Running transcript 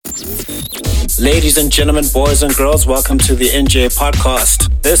Ladies and gentlemen, boys and girls, welcome to the NJ Podcast.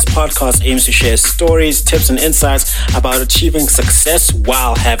 This podcast aims to share stories, tips, and insights about achieving success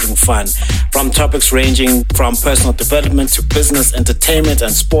while having fun. From topics ranging from personal development to business, entertainment,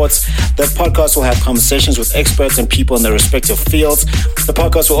 and sports, the podcast will have conversations with experts and people in their respective fields. The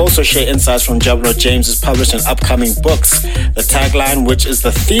podcast will also share insights from Jablo James's published and upcoming books. The tagline, which is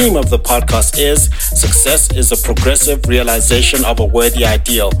the theme of the podcast, is "Success is a progressive realization of a worthy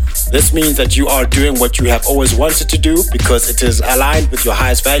ideal." This means that you are doing what you have always wanted to do because it is aligned with your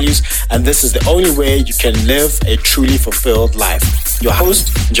highest values, and this is the only way you can live a truly fulfilled life. Your host,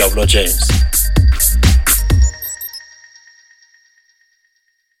 Jablo James.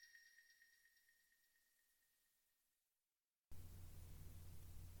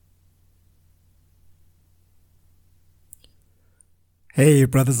 Hey,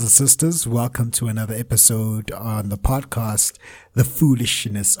 brothers and sisters, welcome to another episode on the podcast, The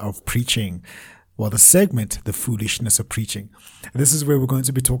Foolishness of Preaching. Well, the segment, The Foolishness of Preaching. This is where we're going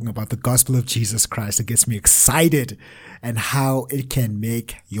to be talking about the gospel of Jesus Christ. It gets me excited and how it can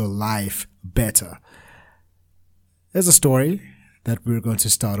make your life better. There's a story that we're going to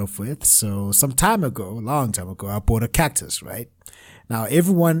start off with. So some time ago, a long time ago, I bought a cactus, right? Now,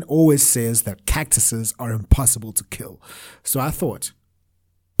 everyone always says that cactuses are impossible to kill. So I thought,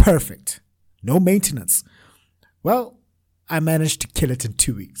 perfect. No maintenance. Well, I managed to kill it in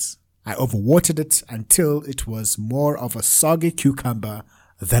 2 weeks. I overwatered it until it was more of a soggy cucumber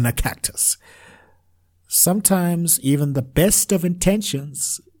than a cactus. Sometimes even the best of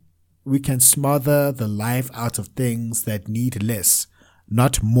intentions, we can smother the life out of things that need less,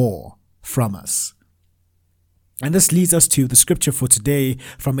 not more, from us. And this leads us to the scripture for today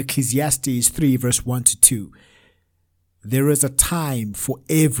from Ecclesiastes 3 verse 1 to 2. There is a time for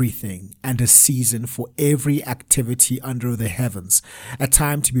everything and a season for every activity under the heavens, a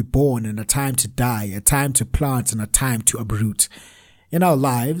time to be born and a time to die, a time to plant and a time to uproot. In our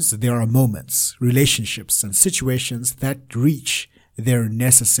lives, there are moments, relationships, and situations that reach their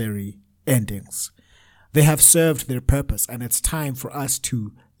necessary endings. They have served their purpose, and it's time for us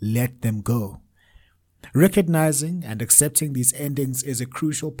to let them go. Recognizing and accepting these endings is a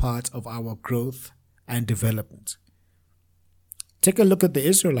crucial part of our growth and development. Take a look at the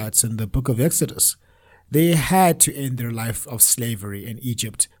Israelites in the book of Exodus. They had to end their life of slavery in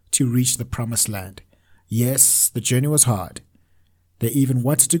Egypt to reach the promised land. Yes, the journey was hard. They even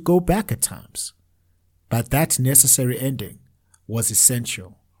wanted to go back at times. But that necessary ending was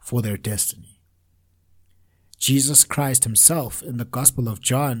essential for their destiny. Jesus Christ himself in the Gospel of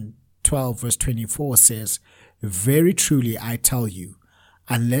John 12 verse 24 says, "Very truly I tell you,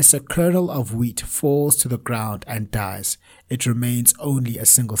 unless a kernel of wheat falls to the ground and dies, it remains only a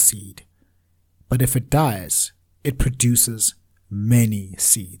single seed. But if it dies, it produces many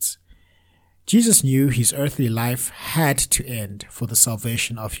seeds." Jesus knew his earthly life had to end for the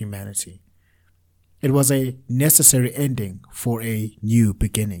salvation of humanity. It was a necessary ending for a new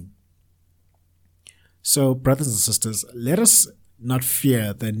beginning. So, brothers and sisters, let us not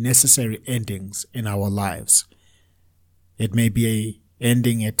fear the necessary endings in our lives. It may be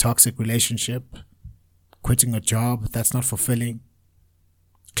ending a toxic relationship, quitting a job that's not fulfilling,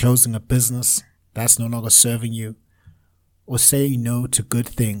 closing a business that's no longer serving you, or saying no to good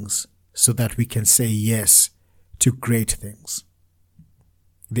things so that we can say yes to great things.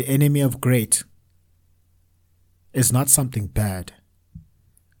 The enemy of great is not something bad.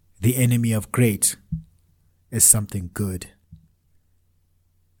 The enemy of great is something good.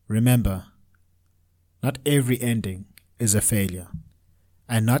 Remember, not every ending is a failure,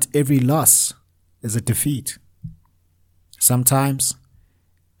 and not every loss is a defeat. Sometimes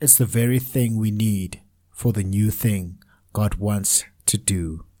it's the very thing we need for the new thing God wants to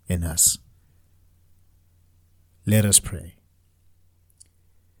do in us. Let us pray.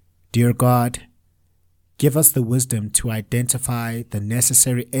 Dear God, give us the wisdom to identify the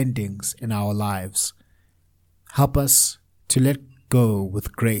necessary endings in our lives. Help us to let go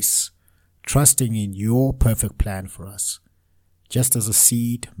with grace, trusting in your perfect plan for us. Just as a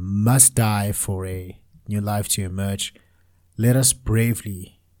seed must die for a new life to emerge, let us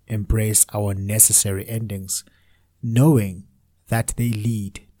bravely embrace our necessary endings, knowing that they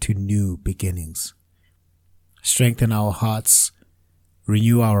lead to new beginnings. Strengthen our hearts,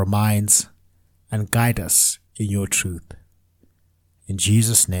 renew our minds, and guide us in your truth. In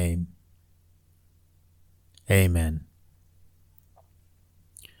Jesus' name, amen.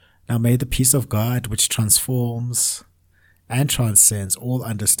 Now may the peace of God, which transforms and transcends all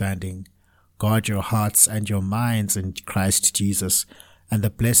understanding, guard your hearts and your minds in Christ Jesus, and the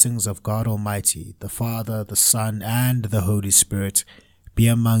blessings of God Almighty, the Father, the Son, and the Holy Spirit be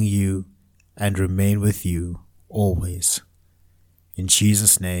among you and remain with you always. In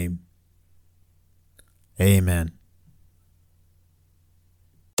Jesus' name, amen.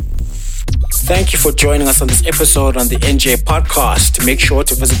 Thank you for joining us on this episode on the NJ Podcast. Make sure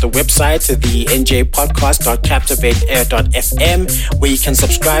to visit the website, the njpodcast.captivateair.fm, where you can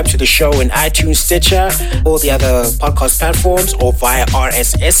subscribe to the show in iTunes, Stitcher, all the other podcast platforms, or via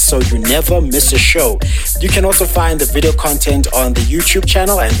RSS, so you never miss a show. You can also find the video content on the YouTube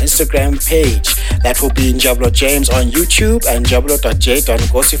channel and Instagram page. That will be Njablo James on YouTube and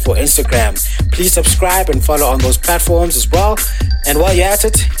njablo.j.ngosi for Instagram. Please subscribe and follow on those platforms as well. And while you're at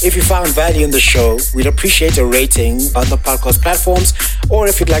it, if you found value in the show, we'd appreciate a rating on the podcast platforms, or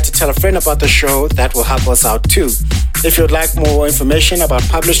if you'd like to tell a friend about the show, that will help us out too. If you'd like more information about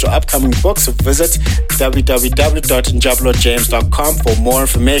published or upcoming books, visit www.njablojames.com for more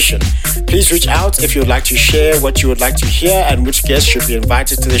information. Please reach out if you'd like to share what you would like to hear and which guests should be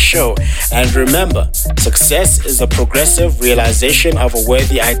invited to the show. And remember, success is a progressive realization of a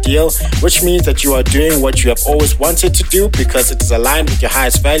worthy ideal, which means that you are doing what you have always wanted to do because it is aligned with your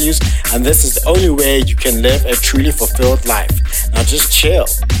highest values, and this is the only way you can live a truly fulfilled life. Now just chill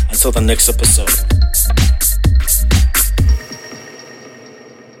until the next episode.